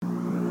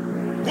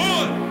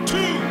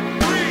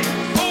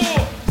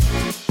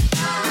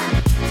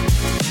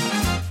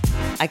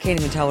I can't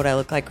even tell what I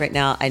look like right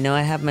now. I know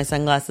I have my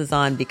sunglasses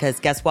on because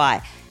guess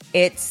why?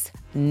 It's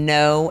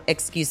No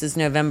Excuses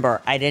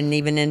November. I didn't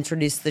even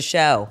introduce the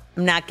show.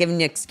 I'm not giving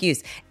you an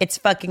excuse. It's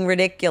fucking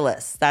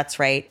ridiculous. That's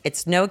right.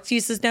 It's No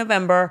Excuses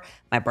November.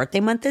 My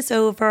birthday month is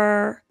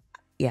over.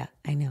 Yeah,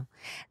 I know.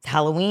 It's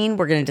Halloween.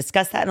 We're going to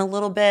discuss that in a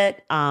little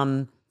bit.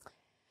 I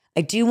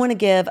do want to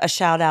give a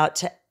shout out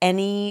to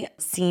any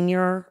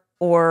senior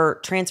or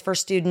transfer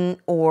student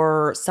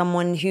or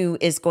someone who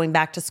is going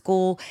back to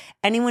school,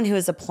 anyone who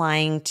is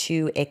applying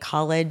to a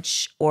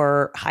college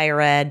or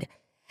higher ed.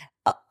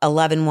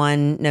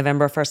 11/1,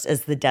 November 1st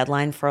is the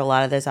deadline for a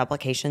lot of those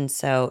applications.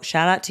 So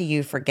shout out to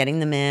you for getting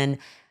them in.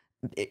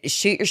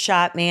 Shoot your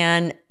shot,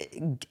 man.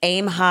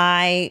 Aim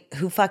high.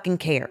 Who fucking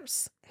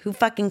cares? Who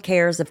fucking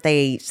cares if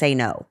they say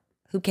no?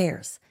 Who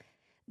cares?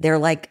 They're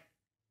like,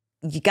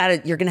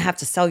 you're going to have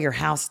to sell your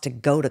house to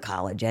go to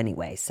college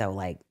anyway. So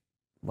like,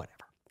 whatever.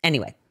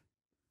 Anyway,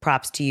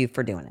 props to you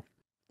for doing it.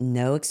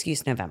 No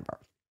Excuse November.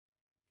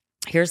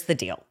 Here's the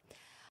deal.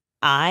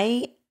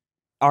 I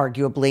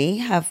arguably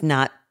have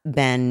not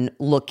been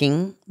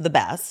looking the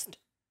best.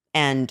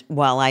 And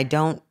while I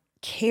don't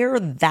care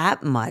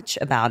that much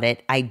about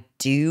it, I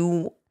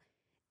do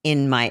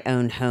in my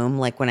own home,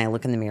 like when I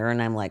look in the mirror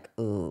and I'm like,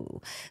 ooh.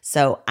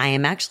 So I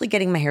am actually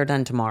getting my hair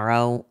done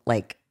tomorrow,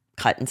 like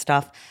cut and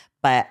stuff.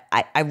 But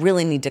I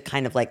really need to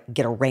kind of like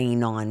get a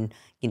rein on,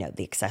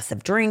 the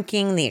excessive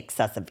drinking, the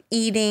excessive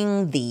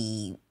eating,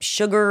 the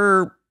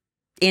sugar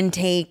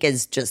intake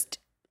is just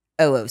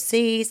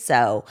OOC.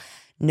 So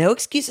No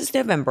Excuses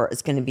November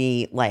is going to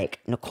be like,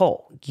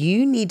 Nicole,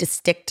 you need to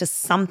stick to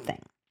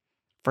something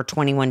for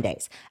 21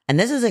 days. And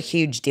this is a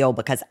huge deal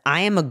because I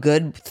am a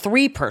good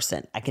 3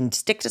 person. I can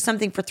stick to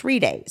something for 3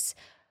 days.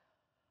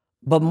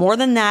 But more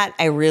than that,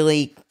 I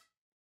really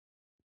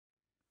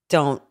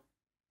don't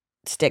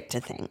stick to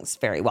things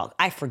very well.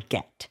 I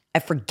forget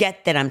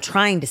that I'm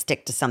trying to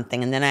stick to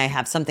something and then I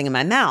have something in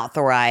my mouth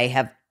or I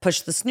have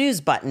pushed the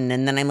snooze button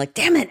and then I'm like,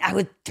 damn it,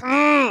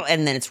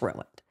 and then it's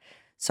ruined.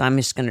 So I'm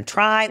just going to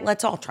try.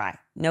 Let's all try.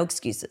 No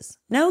excuses.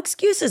 No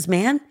excuses,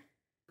 man.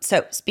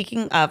 So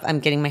speaking of, I'm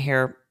getting my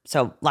hair.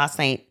 So last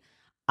night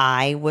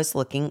I was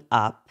looking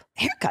up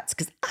haircuts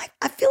because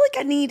I feel like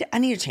I need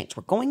a change.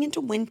 We're going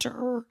into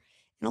winter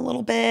in a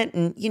little bit.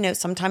 And,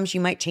 sometimes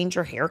you might change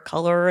your hair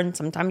color and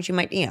sometimes you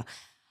might,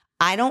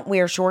 I don't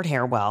wear short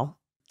hair well.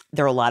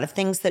 There are a lot of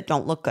things that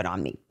don't look good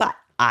on me. But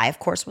I, of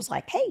course, was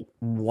like, hey,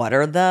 what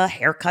are the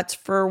haircuts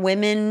for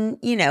women,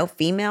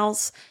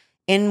 females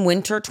in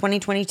winter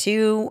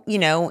 2022,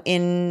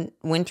 in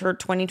winter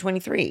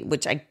 2023,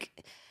 which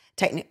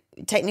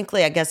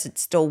technically, I guess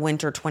it's still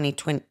winter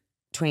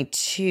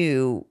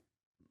 2022.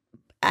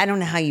 I don't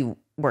know how you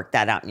work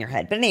that out in your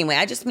head. But anyway,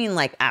 I just mean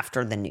like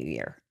after the new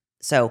year.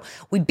 So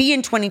we'd be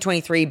in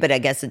 2023, but I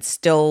guess it's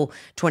still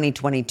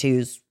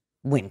 2022's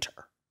winter.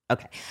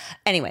 Okay.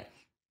 Anyway,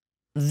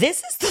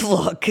 this is the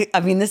look.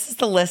 This is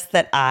the list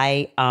that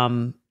I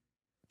found.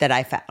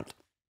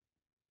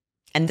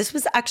 And this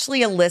was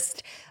actually a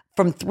list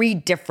from 3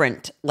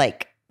 different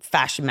like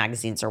fashion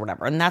magazines or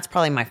whatever. And that's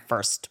probably my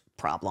first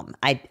problem.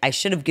 I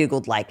should have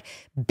Googled like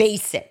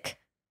basic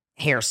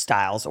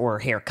hairstyles or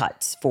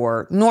haircuts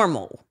for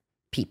normal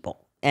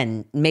people.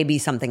 And maybe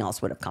something else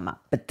would have come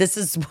up. But this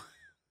is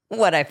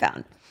what I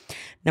found.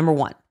 Number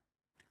 1,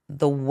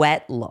 the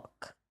wet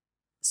look.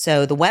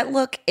 So the wet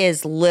look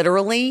is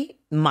literally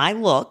my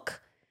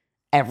look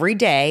every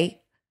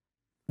day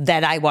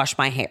that I wash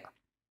my hair.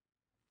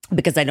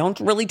 Because I don't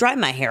really dry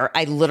my hair.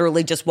 I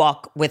literally just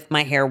walk with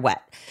my hair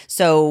wet.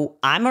 So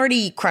I'm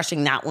already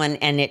crushing that one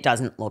and it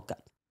doesn't look good.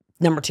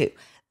 Number 2,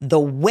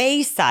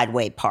 the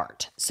sideway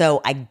part.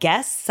 So I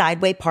guess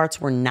sideway parts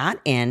were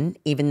not in,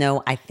 even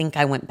though I think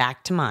I went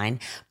back to mine.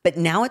 But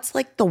now it's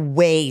like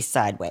the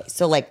sideway.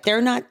 So like they're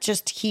not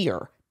just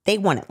here. They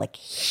want it like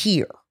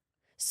here.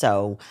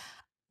 So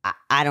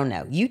I don't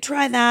know. You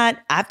try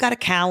that. I've got a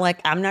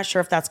cowlick. I'm not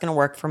sure if that's going to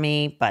work for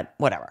me, but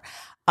whatever.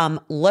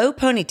 Low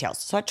ponytails.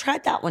 So I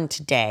tried that one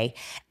today.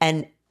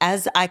 And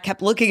as I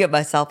kept looking at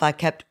myself, I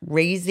kept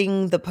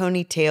raising the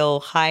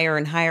ponytail higher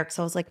and higher. Because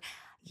I was like,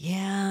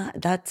 yeah,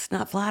 that's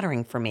not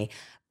flattering for me.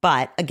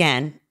 But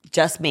again,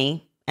 just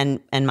me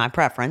and my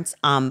preference.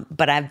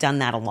 But I've done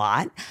that a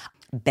lot.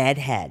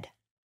 Bedhead.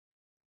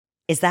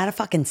 Is that a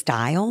fucking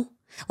style?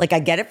 Like I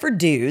get it for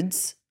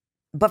dudes,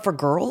 but for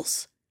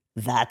girls,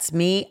 that's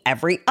me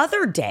every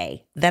other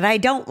day that I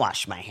don't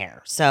wash my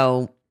hair.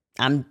 So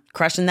I'm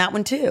crushing that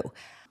one too.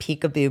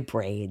 Peekaboo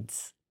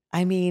braids.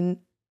 How cute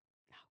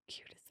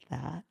is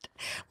that?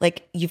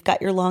 Like you've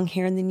got your long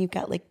hair and then you've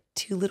got like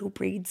 2 little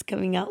braids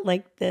coming out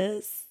like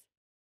this.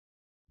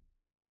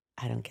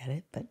 I don't get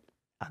it, but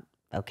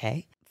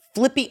okay.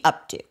 Flippy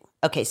updo.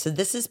 Okay, so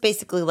this is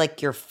basically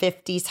like your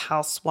 50s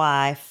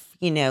housewife,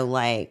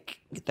 like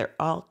they're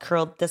all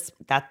curled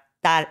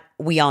that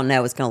we all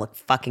know is going to look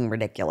fucking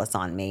ridiculous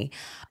on me.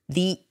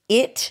 The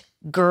It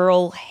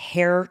Girl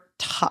ear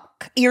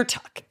tuck.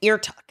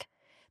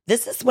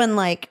 This is when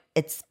like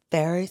it's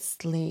very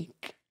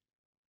sleek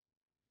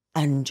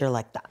and you're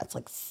like that. It's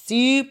like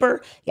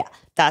super. Yeah,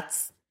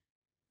 that's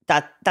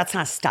that's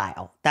not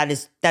style. That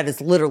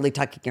is literally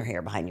tucking your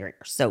hair behind your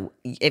ears. So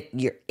if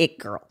you're it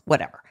girl,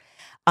 whatever.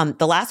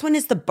 The last one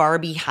is the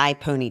Barbie high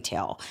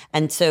ponytail.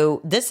 And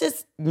so this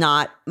is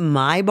not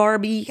my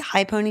Barbie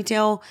high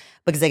ponytail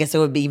because I guess it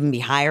would even be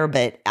higher,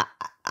 but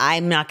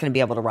I'm not going to be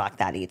able to rock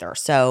that either.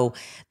 So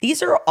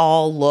these are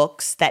all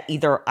looks that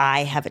either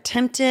I have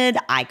attempted,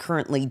 I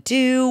currently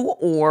do,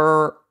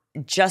 or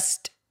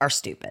just are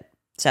stupid.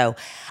 So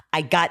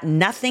I got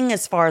nothing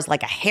as far as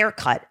like a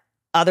haircut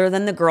other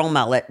than the girl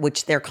mullet,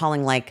 which they're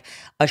calling like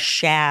a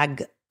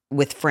shag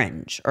with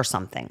fringe or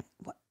something.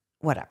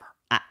 Whatever.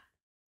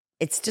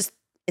 It's just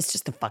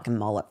a fucking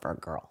mullet for a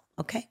girl,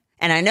 okay?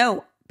 And I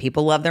know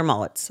people love their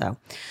mullets, so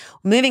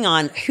moving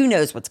on, who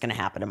knows what's going to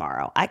happen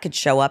tomorrow? I could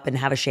show up and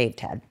have a shaved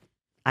head.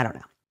 I don't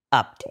know.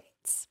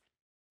 Updates.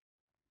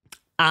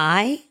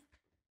 I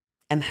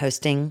am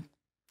hosting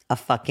a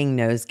fucking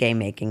nosegay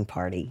making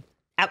party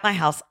at my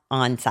house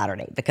on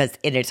Saturday because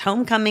it is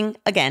homecoming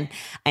again.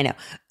 I know,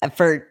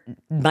 for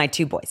my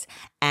two boys.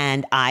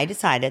 And I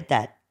decided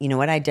that, you know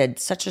what, I did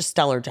such a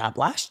stellar job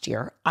last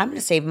year. I'm going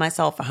to save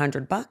myself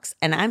 $100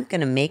 and I'm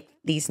going to make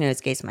these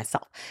nosegays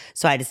myself.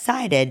 So I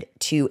decided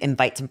to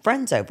invite some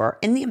friends over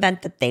in the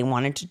event that they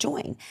wanted to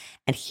join.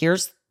 And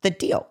here's the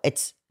deal.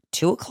 It's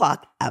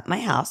 2:00 at my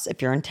house.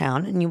 If you're in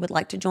town and you would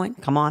like to join,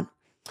 come on.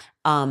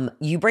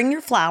 You bring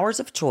your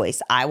flowers of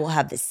choice. I will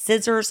have the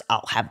scissors.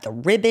 I'll have the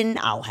ribbon.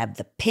 I'll have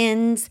the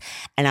pins.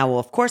 And I will,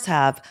 of course,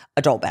 have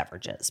adult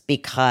beverages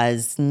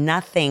because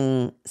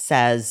nothing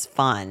says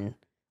fun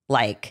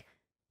like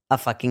a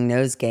fucking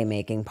nosegay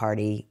making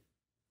party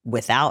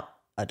without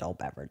adult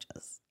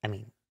beverages. I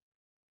mean,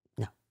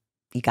 no,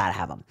 you got to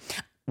have them.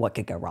 What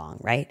could go wrong,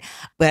 right?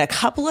 But a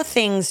couple of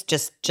things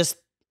just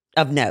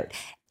of note.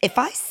 If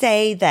I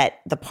say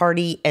that the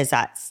party is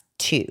at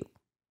 2,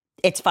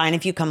 it's fine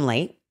if you come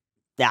late.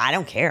 I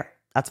don't care.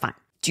 That's fine.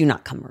 Do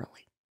not come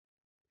early.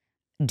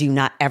 Do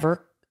not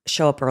ever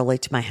show up early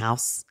to my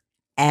house,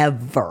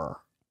 ever.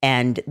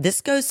 And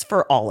this goes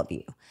for all of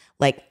you.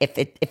 Like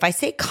if I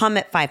say come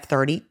at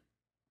 5:30,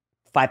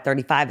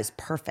 5:35 is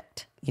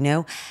perfect. You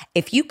know,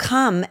 if you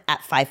come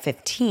at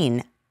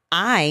 5:15,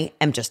 I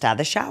am just out of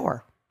the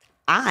shower.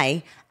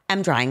 I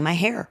am drying my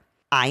hair.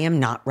 I am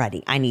not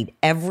ready. I need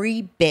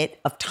every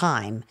bit of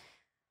time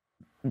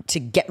to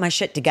get my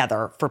shit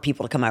together for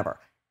people to come over.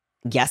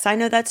 Yes, I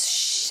know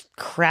that's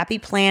crappy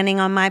planning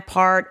on my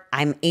part.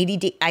 I'm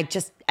ADD. I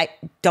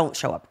don't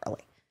show up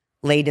early.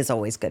 Late is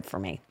always good for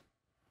me.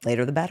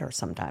 Later the better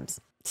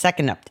sometimes.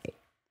 Second update.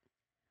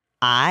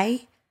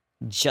 I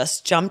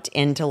just jumped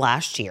into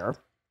last year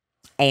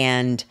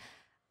and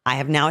I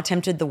have now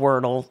attempted the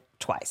Wordle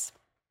twice.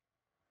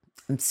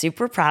 I'm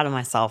super proud of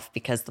myself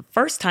because the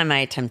first time I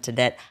attempted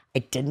it, I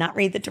did not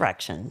read the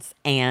directions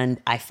and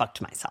I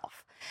fucked myself.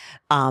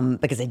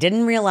 Because I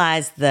didn't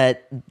realize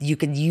that you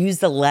could use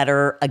the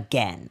letter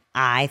again.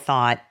 I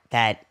thought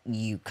that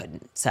you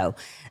couldn't. So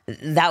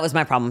that was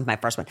my problem with my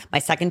first one. My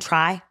second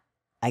try,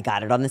 I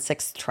got it on the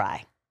 6th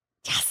try.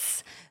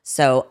 Yes.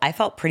 So I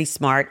felt pretty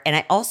smart. And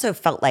I also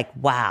felt like,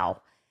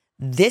 wow,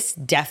 this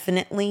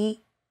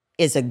definitely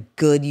is a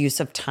good use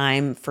of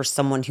time for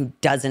someone who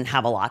doesn't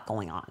have a lot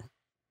going on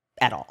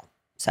at all.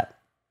 So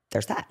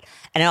there's that.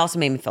 And it also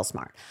made me feel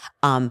smart.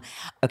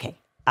 Okay.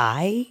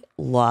 I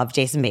love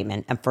Jason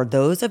Bateman. And for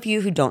those of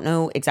you who don't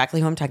know exactly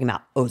who I'm talking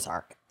about,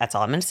 Ozark. That's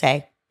all I'm going to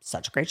say.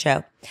 Such a great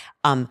show.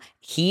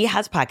 He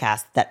has a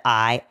podcast that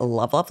I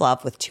love, love,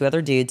 love with 2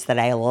 other dudes that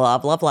I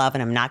love, love, love.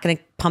 And I'm not going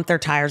to pump their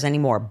tires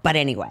anymore. But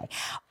anyway,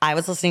 I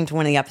was listening to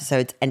one of the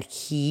episodes and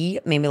he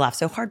made me laugh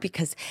so hard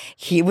because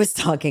he was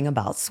talking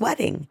about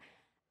sweating.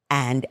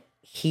 And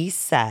he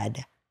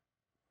said,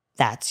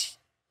 that's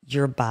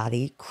your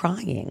body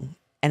crying.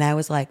 And I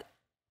was like,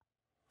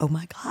 oh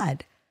my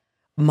God.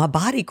 My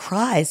body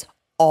cries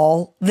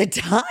all the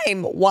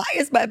time. Why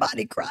is my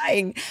body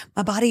crying?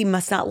 My body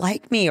must not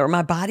like me, or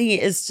my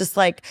body is just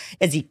like,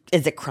 is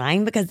it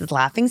crying because it's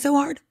laughing so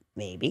hard?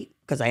 Maybe,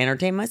 because I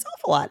entertain myself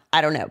a lot.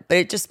 I don't know, but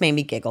it just made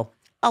me giggle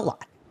a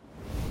lot.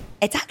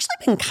 It's actually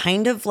been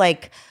kind of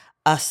like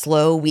a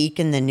slow week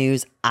in the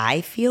news,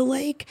 I feel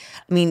like.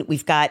 I mean,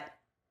 we've got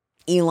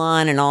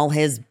Elon and all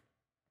his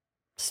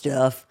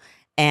stuff,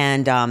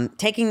 and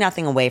taking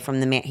nothing away from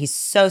the man. He's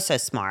so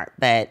smart,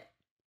 but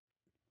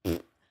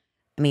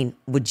I mean,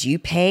 would you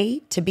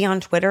pay to be on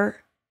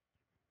Twitter?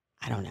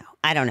 I don't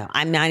know.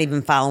 I'm not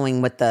even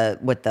following what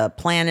the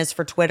plan is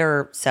for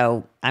Twitter,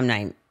 so I'm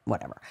not,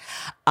 whatever.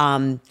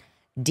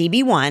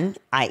 DB1,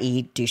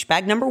 i.e.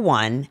 douchebag number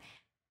 1,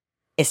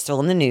 is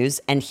still in the news,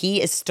 and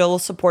he is still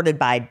supported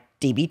by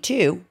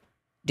DB2,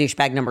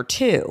 douchebag number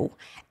 2,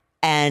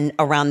 and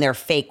around their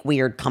fake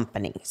weird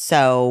company.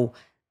 So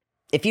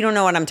if you don't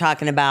know what I'm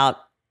talking about,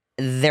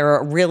 there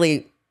are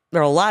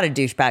a lot of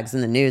douchebags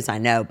in the news, I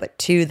know, but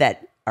 2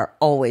 that are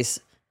always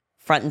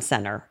front and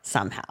center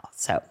somehow.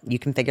 So you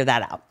can figure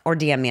that out or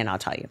DM me and I'll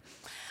tell you.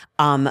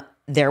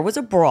 There was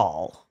a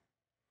brawl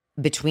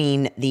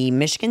between the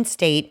Michigan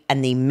State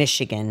and the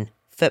Michigan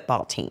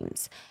football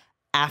teams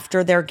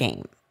after their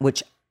game,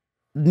 which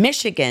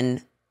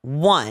Michigan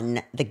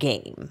won the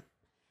game.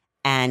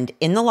 And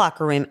in the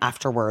locker room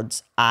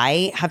afterwards,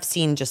 I have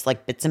seen just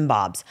like bits and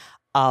bobs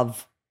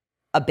of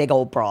a big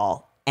old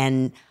brawl.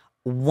 And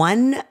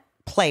one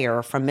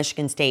player from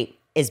Michigan State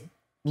is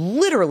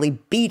literally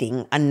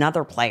beating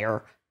another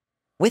player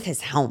with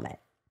his helmet.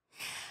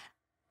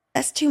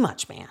 That's too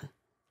much, man.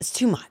 It's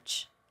too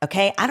much.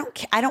 Okay?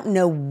 I don't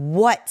know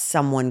what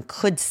someone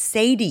could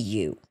say to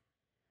you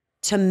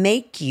to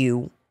make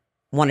you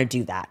want to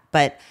do that.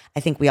 But I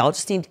think we all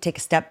just need to take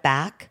a step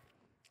back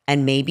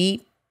and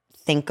maybe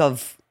think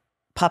of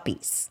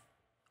puppies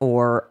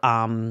or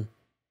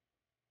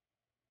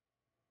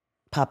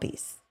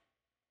puppies.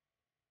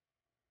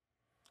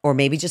 Or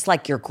maybe just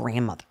like your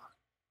grandmother.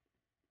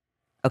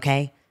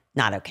 Okay?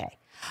 Not okay.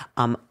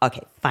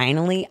 Okay,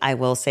 finally, I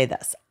will say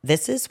this.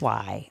 This is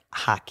why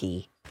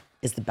hockey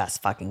is the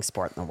best fucking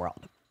sport in the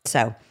world.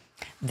 So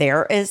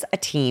there is a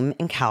team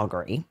in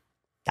Calgary,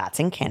 that's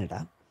in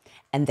Canada,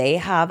 and they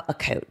have a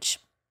coach.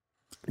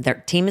 Their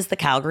team is the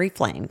Calgary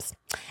Flames,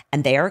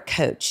 and their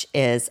coach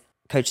is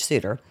Coach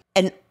Suter,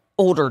 an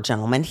older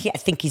gentleman. I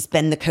think he's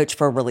been the coach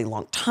for a really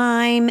long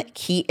time.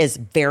 He is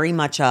very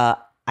much I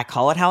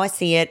call it how I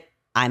see it.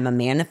 I'm a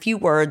man of few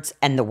words,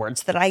 and the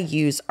words that I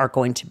use are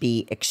going to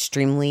be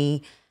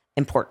extremely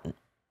important.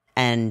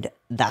 And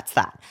that's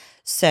that.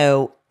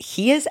 So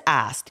he is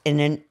asked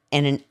in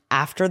an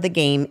after the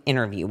game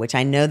interview, which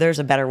I know there's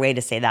a better way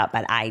to say that,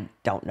 but I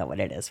don't know what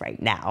it is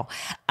right now.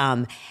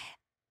 One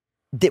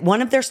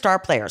of their star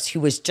players who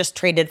was just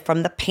traded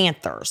from the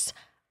Panthers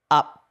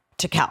up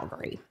to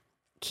Calgary.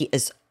 He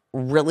is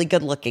really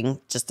good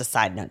looking, just a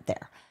side note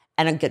there,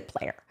 and a good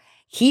player.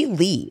 He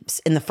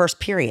leaves in the first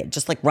period,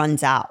 just like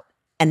runs out.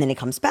 And then he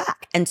comes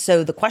back. And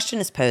so the question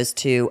is posed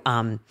to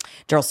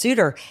Daryl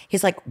Suter.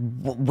 He's like,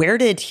 where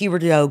did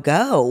Huberdeau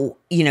go,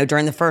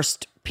 during the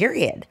first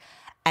period?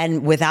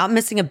 And without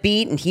missing a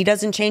beat, and he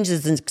doesn't change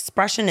his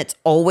expression, it's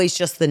always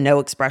just the no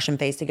expression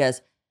face. He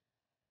goes,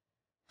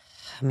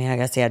 I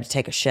guess he had to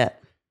take a shit.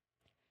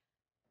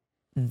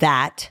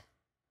 That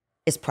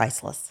is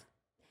priceless.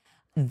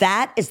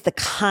 That is the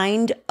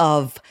kind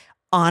of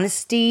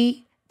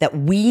honesty that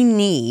we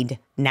need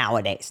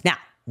nowadays. Now,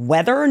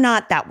 whether or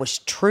not that was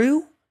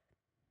true,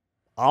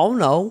 I don't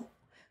know,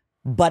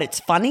 but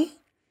it's funny,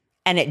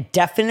 and it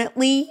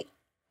definitely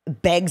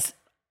begs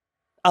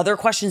other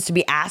questions to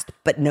be asked,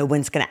 but no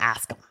one's going to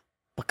ask them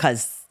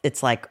because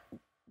it's like,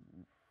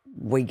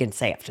 what are you going to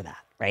say after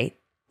that, right?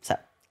 So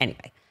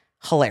anyway,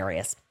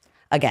 hilarious.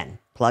 Again,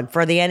 plug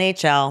for the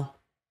NHL,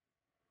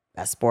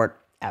 best sport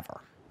ever.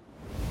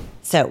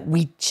 So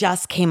we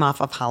just came off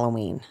of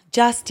Halloween.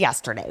 Just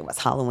yesterday was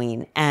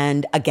Halloween.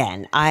 And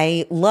again,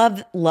 I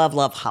love, love,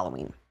 love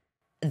Halloween.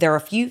 There are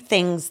a few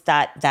things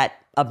that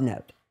of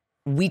note.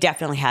 We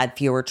definitely had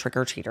fewer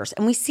trick-or-treaters,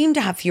 and we seem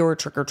to have fewer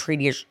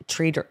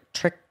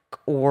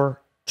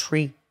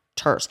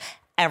trick-or-treaters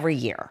every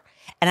year.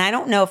 And I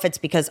don't know if it's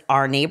because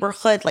our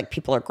neighborhood, like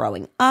people are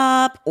growing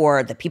up,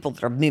 or the people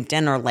that have moved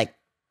in are like,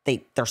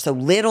 they're so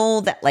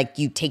little that like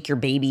you take your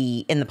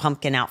baby in the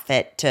pumpkin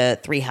outfit to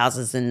 3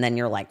 houses and then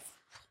you're like,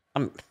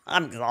 I'm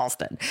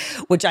exhausted,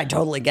 which I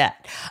totally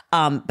get.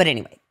 But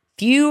anyway,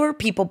 fewer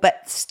people,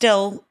 but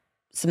still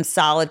some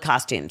solid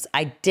costumes.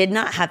 I did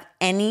not have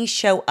any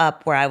show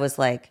up where I was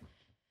like,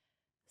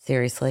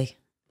 seriously?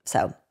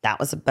 So that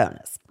was a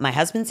bonus. My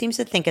husband seems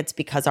to think it's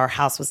because our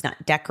house was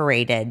not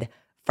decorated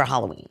for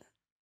Halloween.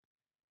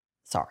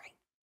 Sorry.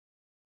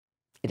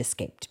 It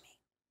escaped me.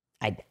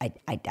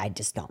 I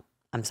just don't.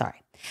 I'm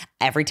sorry.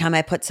 Every time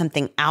I put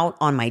something out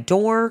on my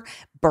door,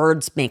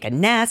 birds make a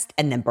nest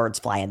and then birds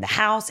fly in the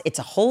house. It's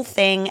a whole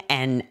thing,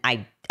 and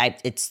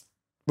it's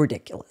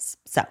ridiculous.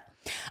 So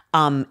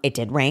it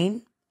did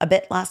rain a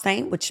bit last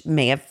night, which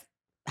may have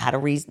had a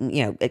reason,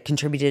 it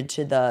contributed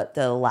to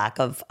the lack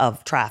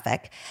of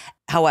traffic.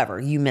 However,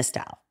 you missed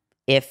out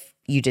if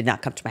you did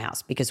not come to my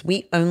house because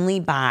we only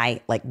buy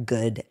like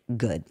good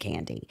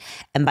candy.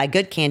 And by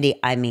good candy,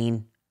 I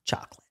mean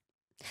chocolate.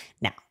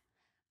 Now,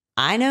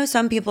 I know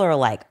some people are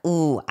like,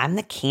 ooh, I'm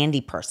the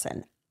candy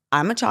person.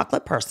 I'm a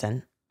chocolate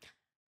person.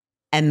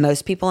 And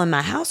most people in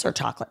my house are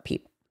chocolate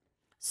people.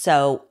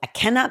 So I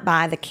cannot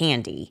buy the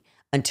candy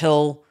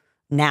until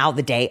now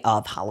the day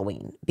of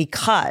Halloween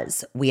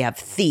because we have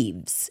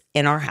thieves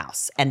in our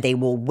house and they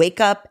will wake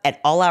up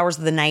at all hours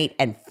of the night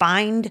and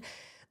find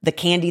the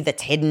candy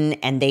that's hidden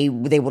and they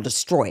will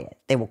destroy it.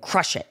 They will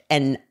crush it.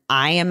 And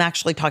I am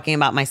actually talking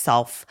about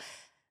myself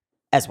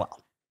as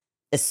well,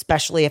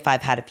 especially if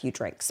I've had a few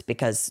drinks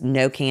because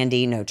no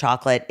candy, no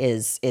chocolate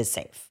is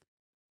safe.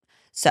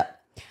 So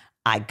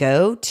I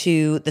go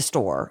to the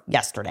store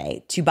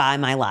yesterday to buy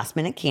my last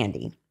minute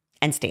candy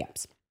and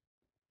stamps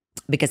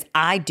because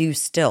I do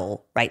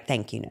still write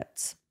thank you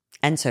notes.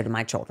 And so do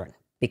my children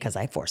because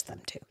I force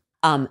them to.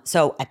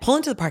 So I pull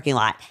into the parking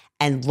lot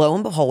and lo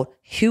and behold,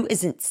 who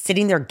isn't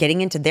sitting there getting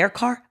into their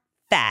car?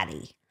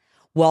 Fatty.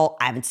 Well,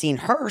 I haven't seen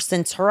her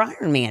since her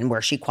Ironman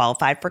where she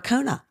qualified for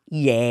Kona.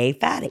 Yay,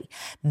 Fatty.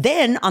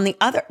 Then on the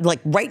other,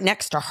 like right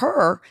next to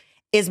her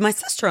is my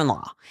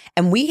sister-in-law.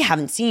 And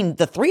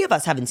the three of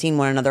us haven't seen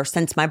one another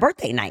since my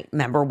birthday night.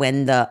 Remember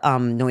when the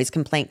noise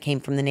complaint came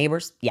from the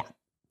neighbors? Yeah,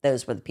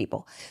 those were the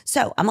people.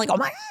 So I'm like, oh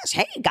my gosh,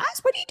 hey guys,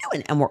 what are you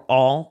doing? And we're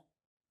all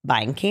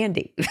buying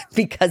candy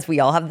because we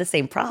all have the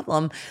same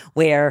problem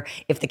where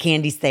if the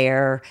candy's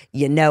there,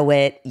 you know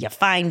it, you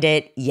find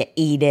it, you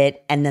eat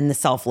it, and then the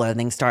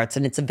self-loathing starts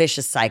and it's a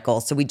vicious cycle.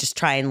 So we just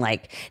try and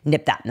like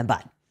nip that in the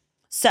bud.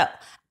 So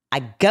I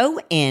go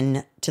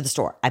in to the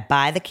store. I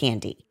buy the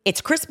candy.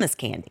 It's Christmas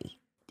candy.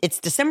 It's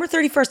December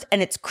 31st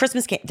and it's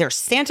Christmas candy. There's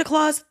Santa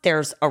Claus.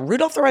 There's a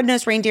Rudolph the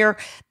Red-Nosed Reindeer.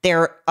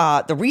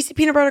 The Reese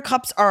peanut butter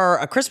cups are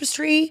a Christmas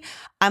tree.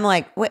 I'm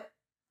like, what?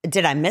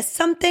 Did I miss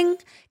something?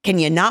 Can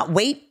you not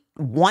wait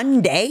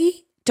one day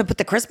to put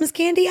the Christmas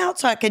candy out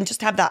so I can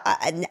just have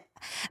that?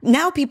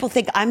 Now people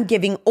think I'm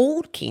giving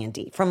old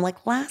candy from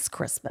like last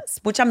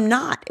Christmas, which I'm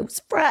not. It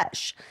was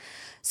fresh.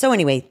 So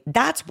anyway,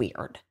 that's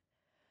weird.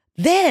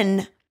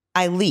 Then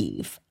I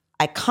leave.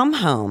 I come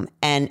home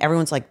and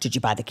everyone's like, did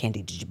you buy the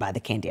candy? Did you buy the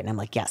candy? And I'm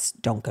like, yes,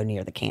 don't go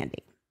near the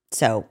candy.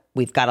 So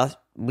we got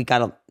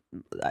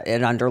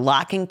it under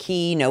lock and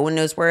key. No one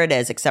knows where it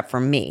is except for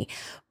me.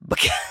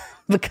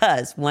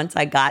 Because once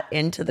I got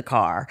into the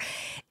car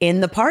in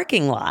the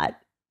parking lot,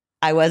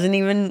 I wasn't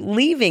even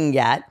leaving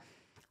yet.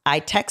 I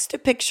text a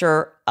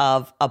picture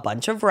of a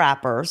bunch of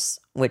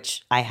wrappers,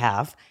 which I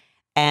have,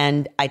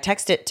 and I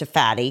text it to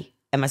Fatty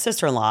and my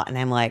sister-in-law, and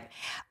I'm like,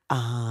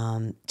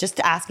 just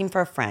asking for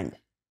a friend.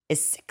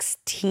 Is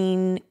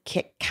 16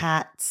 Kit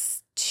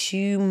Kats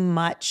too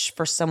much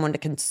for someone to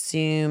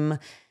consume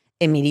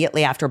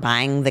immediately after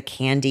buying the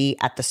candy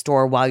at the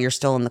store while you're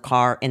still in the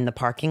car in the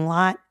parking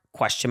lot? ?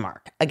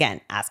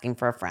 Again, asking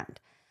for a friend.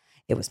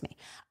 It was me.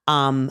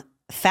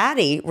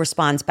 Fatty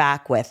responds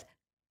back with,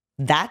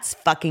 that's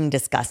fucking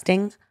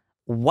disgusting.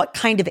 What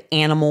kind of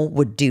animal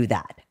would do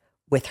that?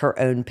 With her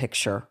own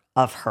picture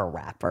of her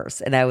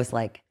wrappers. And I was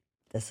like,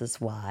 this is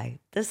why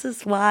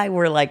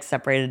we're like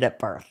separated at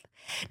birth.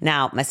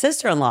 Now, my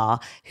sister-in-law,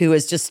 who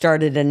has just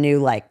started a new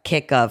like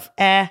kick of,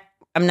 I'm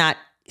not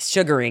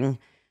sugaring.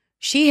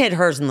 She hid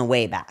hers in the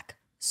way back.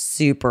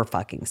 Super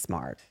fucking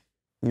smart.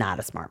 Not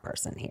a smart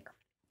person here.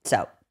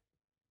 So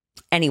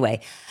anyway,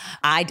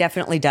 I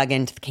definitely dug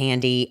into the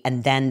candy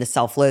and then the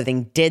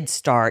self-loathing did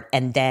start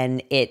and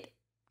then it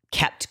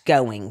kept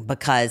going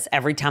because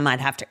every time I'd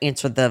have to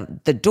answer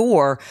the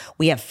door,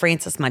 we have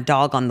Frances, my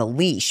dog, on the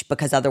leash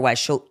because otherwise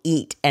she'll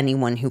eat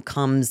anyone who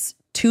comes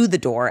to the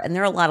door. And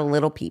there are a lot of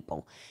little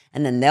people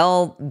and then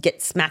they'll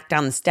get smacked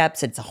down the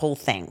steps. It's a whole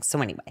thing. So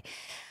anyway,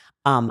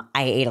 I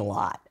ate a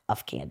lot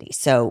of candy.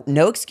 So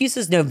no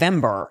excuses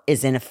November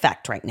is in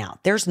effect right now.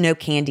 There's no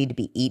candy to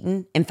be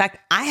eaten. In fact,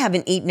 I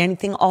haven't eaten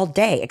anything all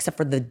day except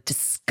for the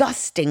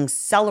disgusting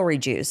celery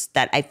juice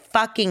that I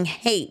fucking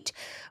hate.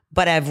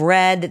 But I've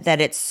read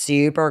that it's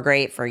super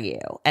great for you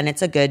and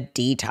it's a good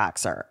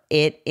detoxer.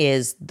 It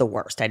is the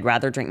worst. I'd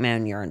rather drink my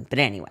own urine. But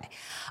anyway,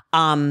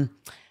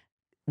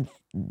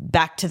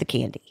 back to the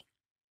candy.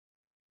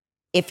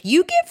 If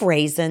you give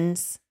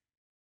raisins,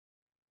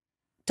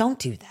 don't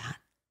do that.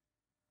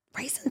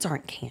 Raisins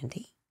aren't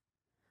candy.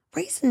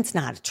 Raisins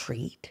not a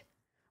treat.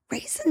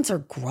 Raisins are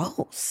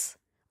gross.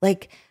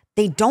 Like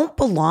they don't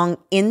belong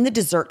in the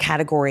dessert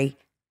category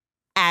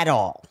at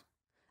all.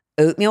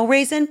 Oatmeal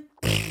raisin?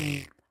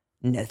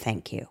 No,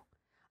 thank you.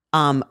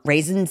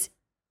 Raisins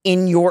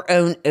in your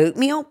own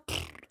oatmeal?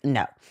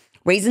 No.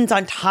 Raisins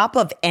on top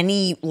of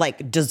any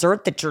like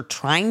dessert that you're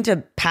trying to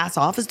pass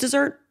off as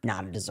dessert?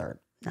 Not a dessert.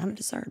 Not a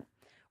dessert.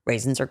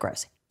 Raisins are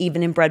gross.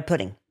 Even in bread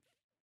pudding.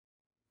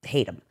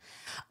 Hate them.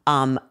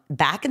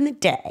 Back in the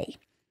day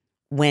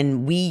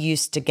when we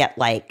used to get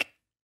like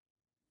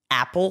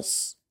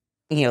apples,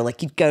 you know,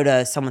 like you'd go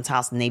to someone's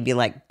house and they'd be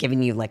like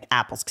giving you like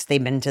apples because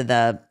they've been to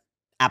the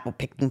apple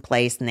picking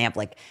place and they have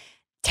like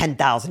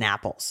 10,000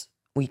 apples.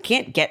 Well, you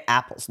can't get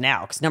apples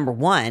now because number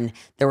one,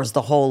 there was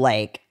the whole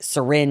like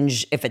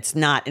syringe. If it's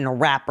not in a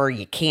wrapper,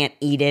 you can't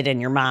eat it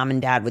and your mom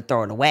and dad would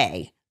throw it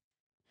away.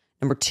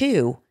 Number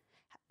two,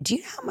 do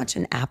you know how much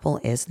an apple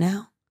is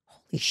now?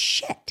 Holy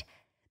shit.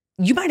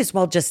 You might as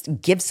well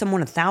just give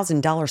someone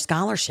 $1,000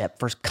 scholarship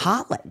for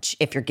college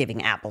if you're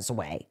giving apples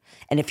away.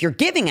 And if you're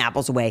giving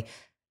apples away,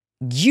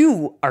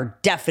 you are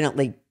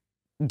definitely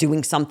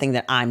doing something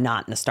that I'm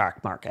not in the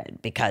stock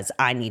market because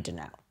I need to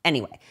know.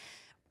 Anyway,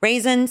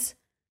 raisins,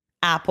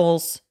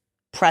 apples,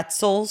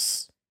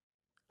 pretzels,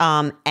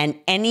 and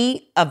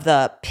any of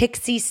the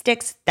pixie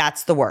sticks,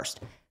 that's the worst.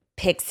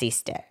 Pixie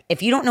stick.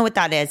 If you don't know what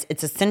that is,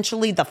 it's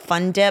essentially the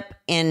Fun Dip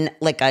in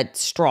like a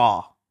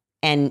straw.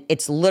 And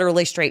it's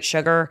literally straight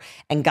sugar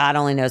and God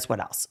only knows what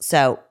else.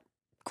 So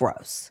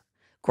gross.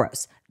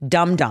 Gross.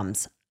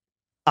 Dum-dums.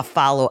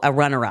 A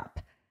runner-up.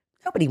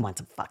 Nobody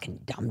wants a fucking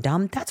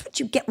dum-dum. That's what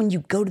you get when you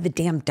go to the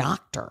damn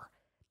doctor.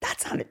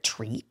 That's not a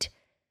treat.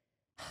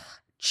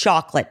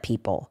 Chocolate,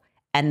 people.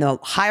 And the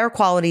higher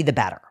quality, the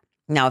better.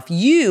 Now, if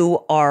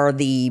you are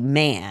the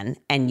man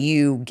and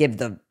you give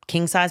the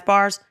king-size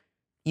bars,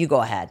 you go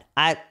ahead.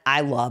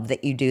 I love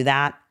that you do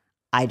that.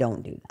 I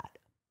don't do that.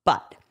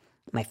 But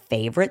my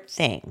favorite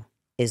thing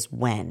is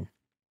when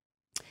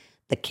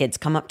the kids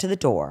come up to the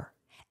door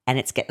and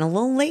it's getting a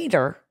little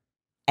later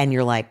and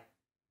you're like,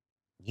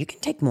 you can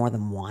take more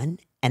than one.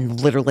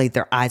 And literally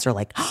their eyes are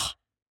like, oh,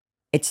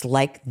 it's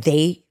like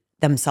they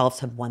themselves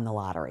have won the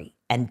lottery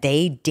and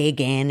they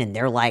dig in and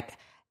they're like,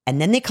 and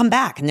then they come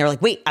back and they're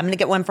like, wait, I'm going to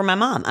get one for my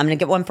mom. I'm going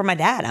to get one for my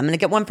dad. I'm going to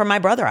get one for my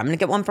brother. I'm going to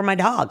get one for my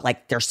dog.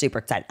 Like they're super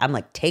excited. I'm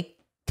like, take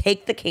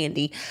the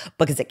candy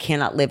because it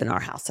cannot live in our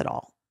house at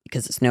all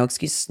because it's no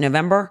excuse. It's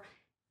November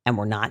and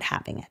we're not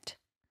having it.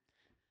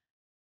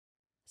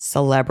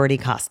 Celebrity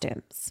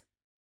costumes.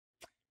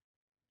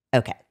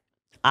 Okay.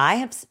 I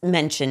have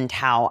mentioned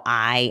how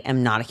I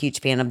am not a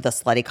huge fan of the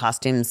slutty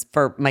costumes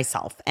for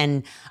myself.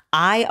 And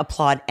I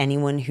applaud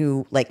anyone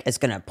who like is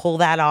going to pull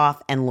that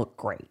off and look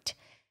great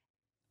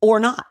or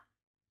not.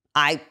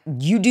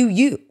 You do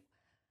you.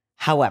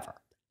 However,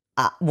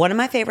 one of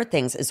my favorite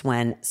things is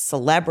when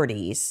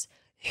celebrities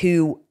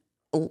who,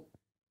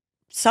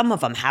 some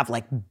of them have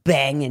like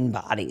banging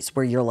bodies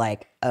where you're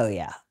like, oh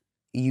yeah,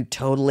 you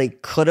totally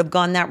could have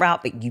gone that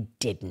route, but you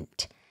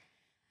didn't.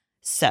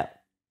 So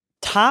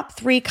top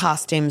 3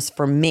 costumes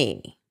for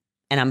me,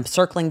 and I'm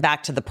circling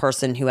back to the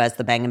person who has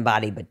the banging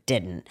body but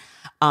didn't.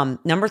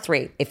 Number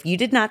 3, if you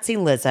did not see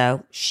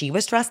Lizzo, she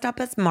was dressed up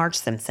as Marge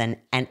Simpson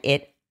and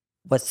it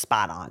was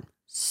spot on.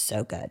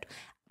 So good.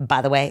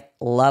 By the way,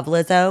 love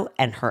Lizzo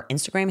and her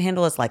Instagram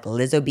handle is like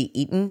Lizzo Be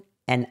Eaten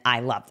and I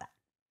love that.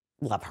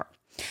 Love her.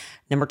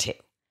 Number 2,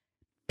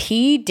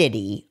 P.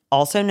 Diddy,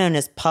 also known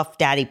as Puff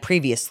Daddy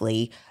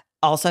previously,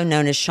 also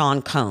known as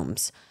Sean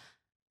Combs,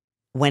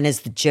 when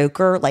as the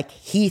Joker, like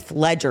Heath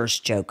Ledger's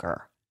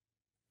Joker.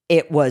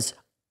 It was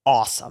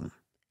awesome.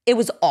 It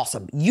was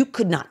awesome. You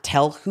could not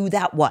tell who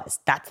that was.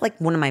 That's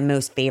like one of my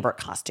most favorite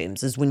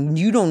costumes is when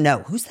you don't know.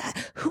 Who's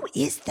that? Who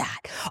is that?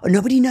 Oh,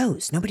 nobody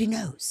knows. Nobody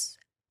knows.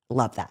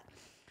 Love that.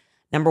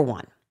 Number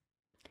 1,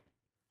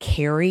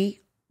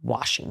 Kerry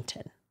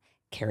Washington.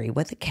 Kerry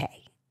with a K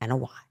and a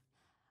Y.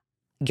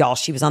 Y'all,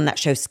 she was on that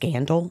show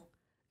Scandal.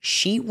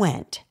 She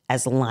went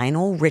as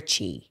Lionel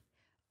Richie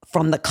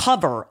from the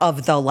cover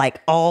of the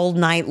like All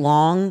Night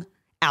Long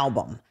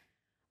album.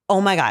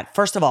 Oh my God.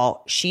 First of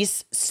all,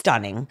 she's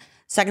stunning.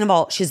 Second of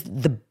all, she's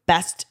the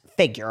best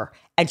figure.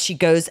 And she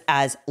goes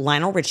as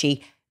Lionel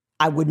Richie.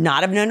 I would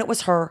not have known it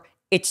was her.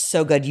 It's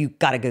so good. You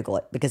got to Google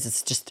it because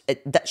it's just,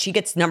 she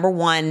gets number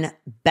 1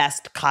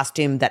 best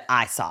costume that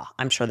I saw.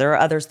 I'm sure there are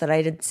others that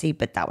I didn't see,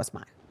 but that was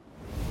mine.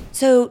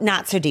 So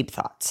not so deep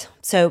thoughts.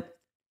 So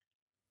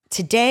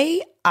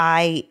today,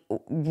 I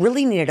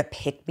really needed a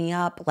pick me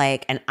up,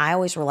 and I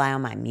always rely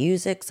on my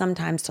music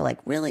sometimes to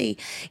really,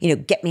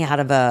 get me out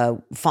of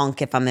a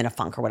funk if I'm in a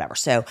funk or whatever.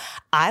 So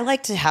I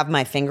like to have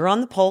my finger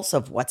on the pulse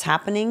of what's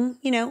happening,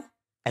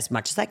 as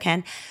much as I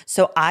can.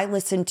 So I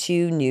listen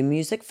to New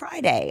Music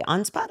Friday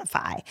on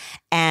Spotify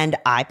and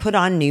I put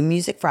on New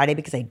Music Friday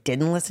because I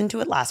didn't listen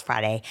to it last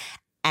Friday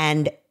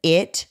and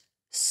it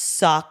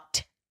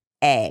sucked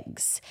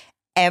eggs.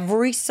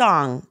 Every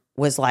song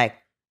was like,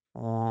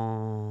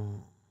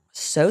 oh,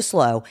 so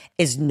slow.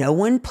 Is no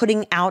one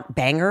putting out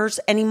bangers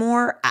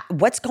anymore?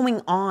 What's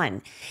going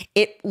on?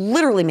 It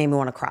literally made me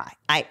want to cry.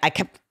 I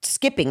kept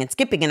skipping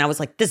and I was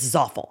like, this is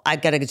awful. I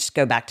got to just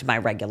go back to my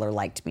regular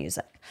liked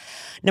music.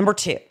 Number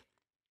 2,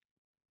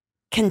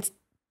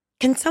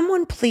 can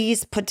someone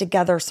please put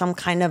together some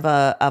kind of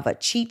a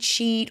cheat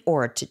sheet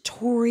or a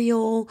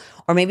tutorial,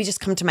 or maybe just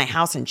come to my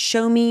house and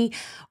show me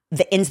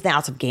the ins and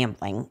outs of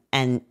gambling,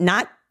 and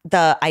not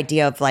the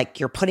idea of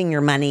you're putting your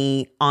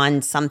money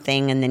on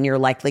something and then you're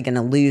likely going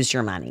to lose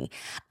your money.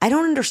 I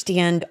don't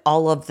understand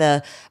all of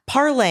the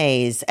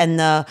parlays and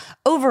the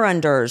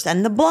over-unders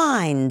and the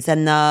blinds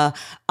and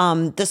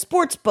the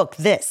sports book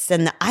this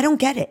and I don't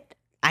get it.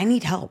 I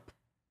need help,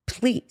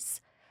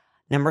 please.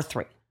 Number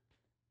 3,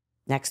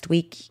 next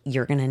week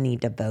you're going to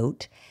need to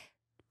vote.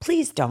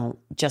 Please don't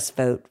just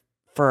vote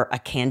for a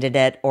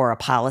candidate or a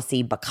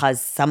policy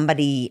because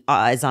somebody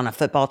is on a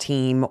football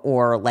team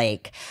or a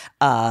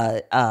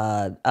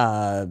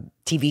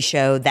TV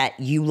show that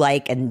you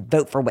like and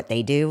vote for what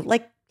they do.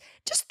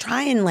 Just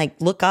try and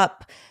look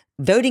up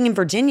voting in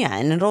Virginia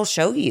and it'll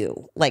show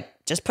you.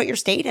 Just put your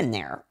state in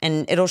there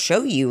and it'll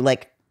show you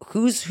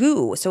who's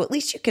who. So at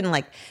least you can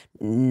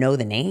know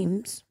the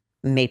names,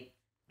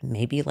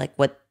 maybe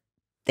what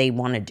they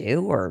want to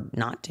do or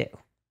not do.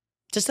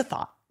 Just a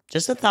thought,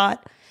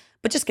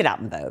 but just get out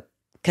and vote.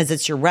 Because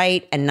it's your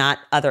right and not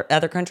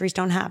other countries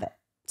don't have it.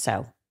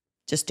 So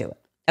just do it.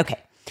 Okay.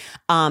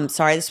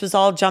 Sorry, this was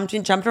all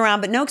jumping around,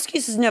 but no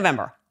excuses in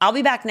November. I'll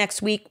be back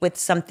next week with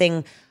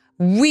something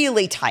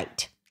really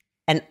tight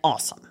and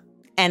awesome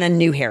and a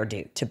new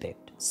hairdo to boot.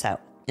 So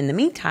in the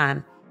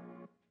meantime,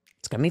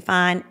 it's going to be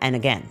fine. And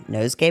again,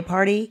 nosegay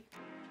party,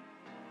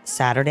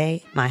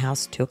 Saturday, my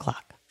house, 2:00.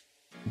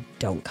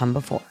 Don't come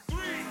before.